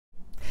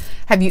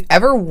Have you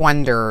ever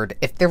wondered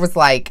if there was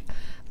like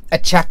a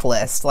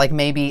checklist, like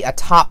maybe a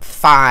top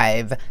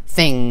 5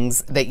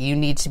 things that you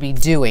need to be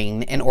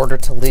doing in order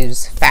to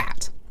lose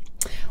fat?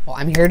 Well,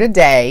 I'm here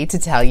today to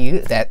tell you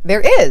that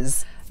there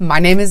is. My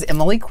name is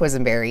Emilie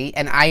Quisenberry,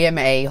 and I am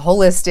a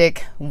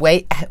holistic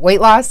weight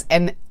loss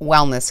and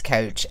wellness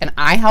coach, and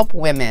I help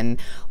women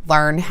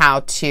learn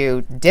how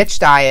to ditch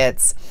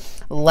diets,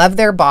 love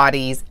their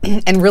bodies,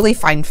 and really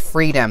find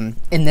freedom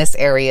in this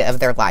area of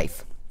their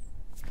life.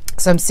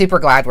 So I'm super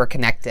glad we're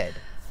connected.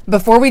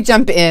 Before we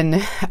jump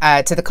in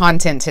to the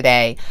content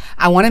today,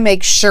 I want to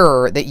make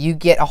sure that you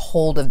get a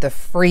hold of the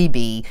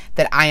freebie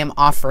that I am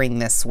offering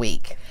this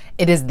week.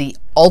 It is the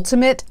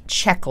ultimate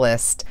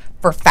checklist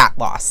for fat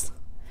loss.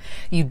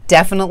 You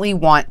definitely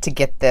want to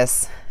get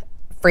this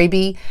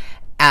freebie,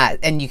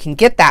 and you can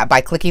get that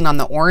by clicking on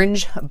the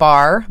orange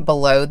bar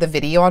below the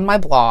video on my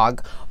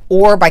blog,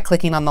 or by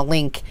clicking on the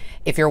link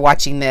if you're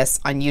watching this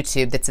on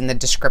YouTube that's in the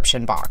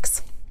description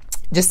box.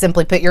 Just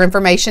simply put your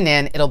information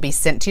in, it'll be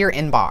sent to your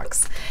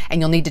inbox, and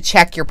you'll need to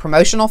check your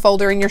promotional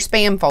folder and your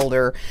spam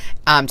folder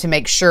to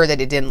make sure that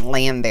it didn't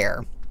land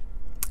there.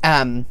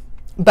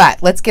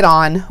 But let's get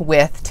on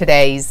with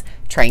today's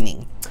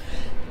training.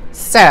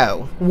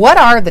 So, what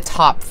are the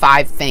top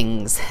 5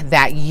 things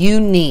that you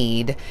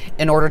need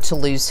in order to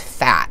lose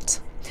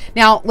fat?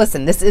 Now,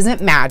 listen, this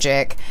isn't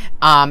magic,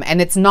 and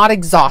it's not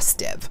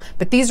exhaustive,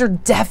 but these are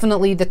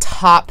definitely the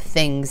top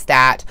things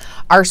that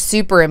are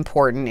super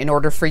important in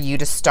order for you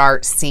to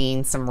start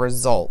seeing some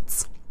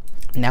results.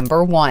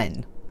 Number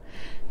 1,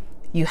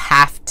 you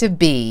have to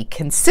be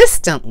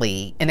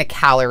consistently in a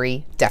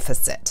calorie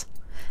deficit.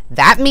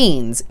 That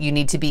means you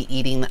need to be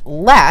eating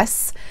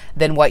less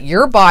than what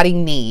your body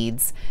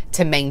needs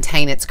to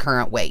maintain its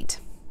current weight.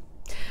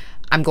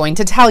 I'm going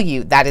to tell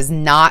you that is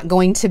not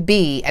going to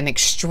be an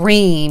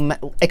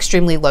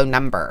extremely low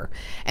number.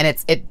 And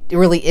it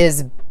really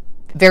is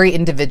very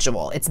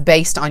individual. It's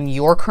based on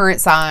your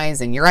current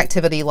size and your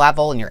activity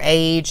level and your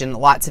age and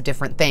lots of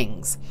different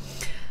things.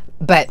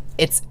 But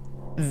it's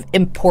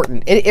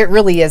important. It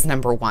really is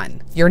number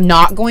 1. You're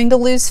not going to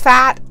lose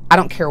fat. I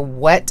don't care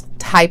what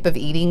type of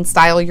eating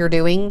style you're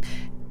doing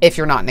if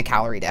you're not in a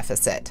calorie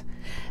deficit.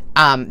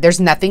 There's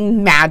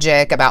nothing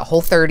magic about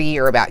Whole30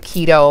 or about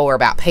keto or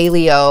about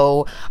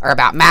paleo or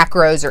about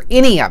macros or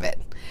any of it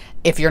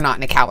if you're not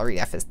in a calorie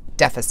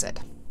deficit.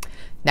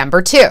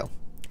 Number 2,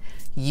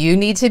 you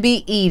need to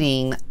be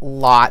eating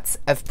lots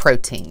of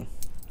protein.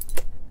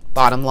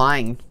 Bottom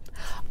line,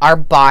 our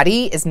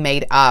body is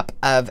made up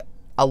of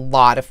a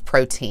lot of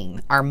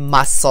protein, our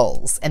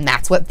muscles, and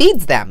that's what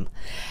feeds them.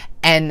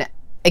 And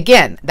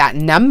again, that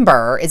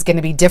number is going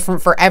to be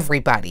different for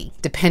everybody,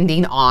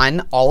 depending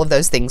on all of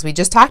those things we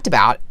just talked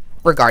about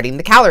regarding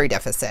the calorie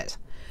deficit.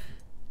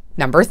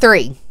 Number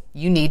 3,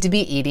 you need to be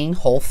eating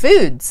whole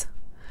foods.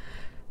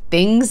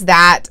 Things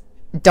that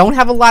don't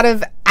have a lot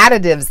of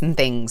additives and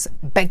things.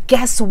 But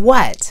guess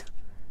what?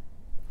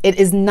 It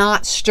is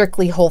not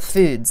strictly whole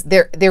foods.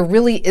 There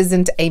really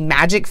isn't a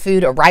magic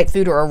food, a right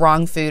food, or a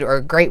wrong food, or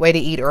a great way to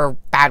eat, or a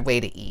bad way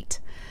to eat.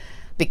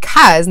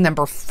 Because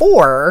number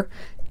 4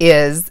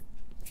 is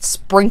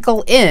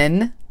sprinkle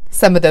in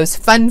some of those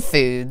fun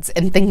foods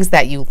and things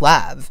that you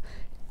love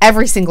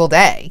every single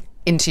day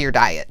into your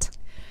diet.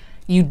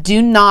 You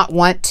do not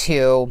want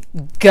to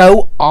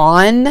go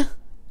on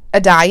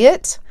a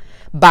diet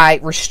by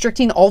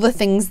restricting all the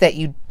things that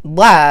you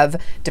love,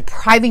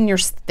 depriving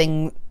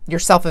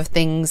yourself of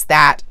things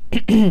that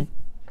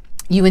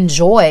you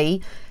enjoy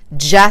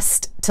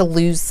just to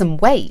lose some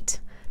weight.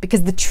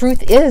 Because the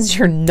truth is,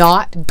 you're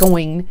not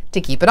going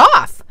to keep it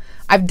off.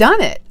 I've done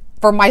it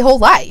for my whole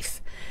life.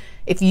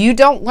 If you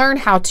don't learn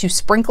how to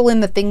sprinkle in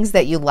the things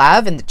that you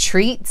love and the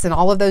treats and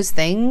all of those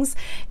things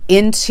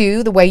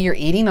into the way you're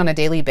eating on a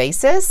daily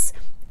basis,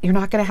 you're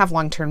not going to have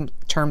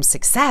long-term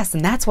success.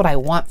 And that's what I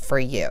want for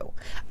you.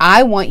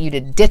 I want you to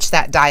ditch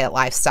that diet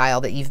lifestyle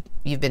that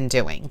you've been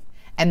doing.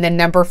 And then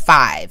number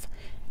 5,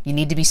 you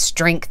need to be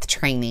strength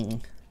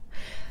training.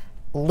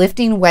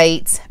 Lifting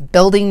weights,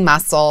 building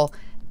muscle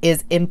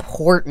is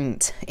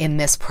important in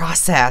this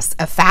process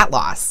of fat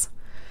loss.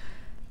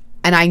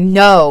 And I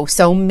know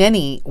so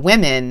many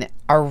women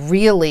are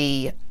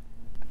really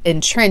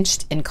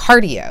entrenched in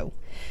cardio.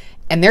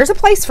 And there's a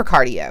place for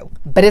cardio,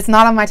 but it's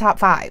not on my top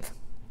 5.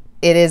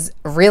 It is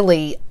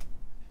really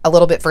a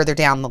little bit further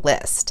down the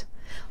list.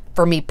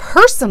 For me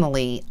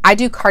personally, I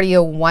do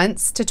cardio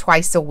once to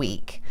twice a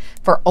week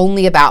for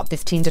only about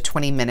 15 to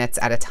 20 minutes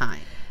at a time.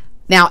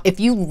 Now, if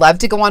you love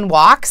to go on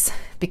walks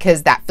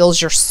because that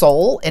fills your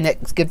soul and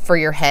it's good for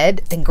your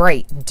head, then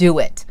great, do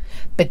it.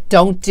 But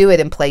don't do it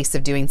in place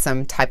of doing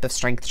some type of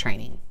strength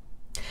training.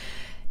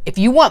 If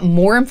you want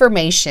more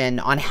information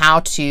on how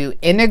to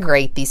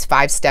integrate these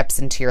 5 steps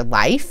into your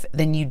life,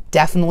 then you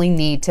definitely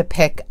need to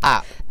pick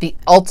up the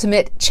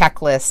ultimate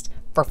checklist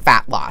for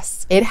fat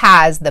loss. It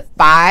has the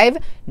 5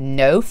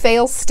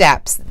 no-fail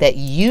steps that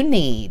you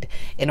need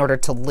in order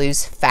to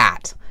lose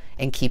fat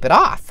and keep it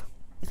off.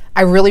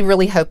 I really,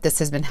 really hope this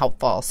has been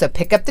helpful. So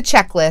pick up the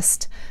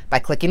checklist by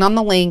clicking on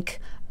the link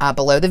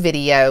below the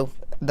video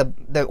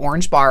the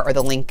orange bar or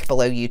the link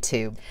below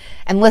YouTube.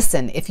 And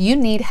listen, if you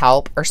need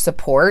help or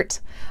support,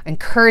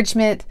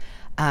 encouragement,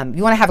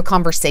 you want to have a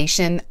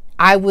conversation,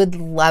 I would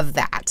love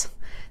that.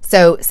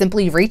 So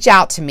simply reach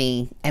out to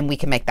me and we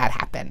can make that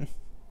happen.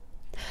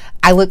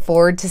 I look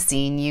forward to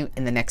seeing you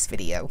in the next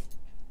video.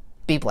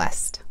 Be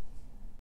blessed.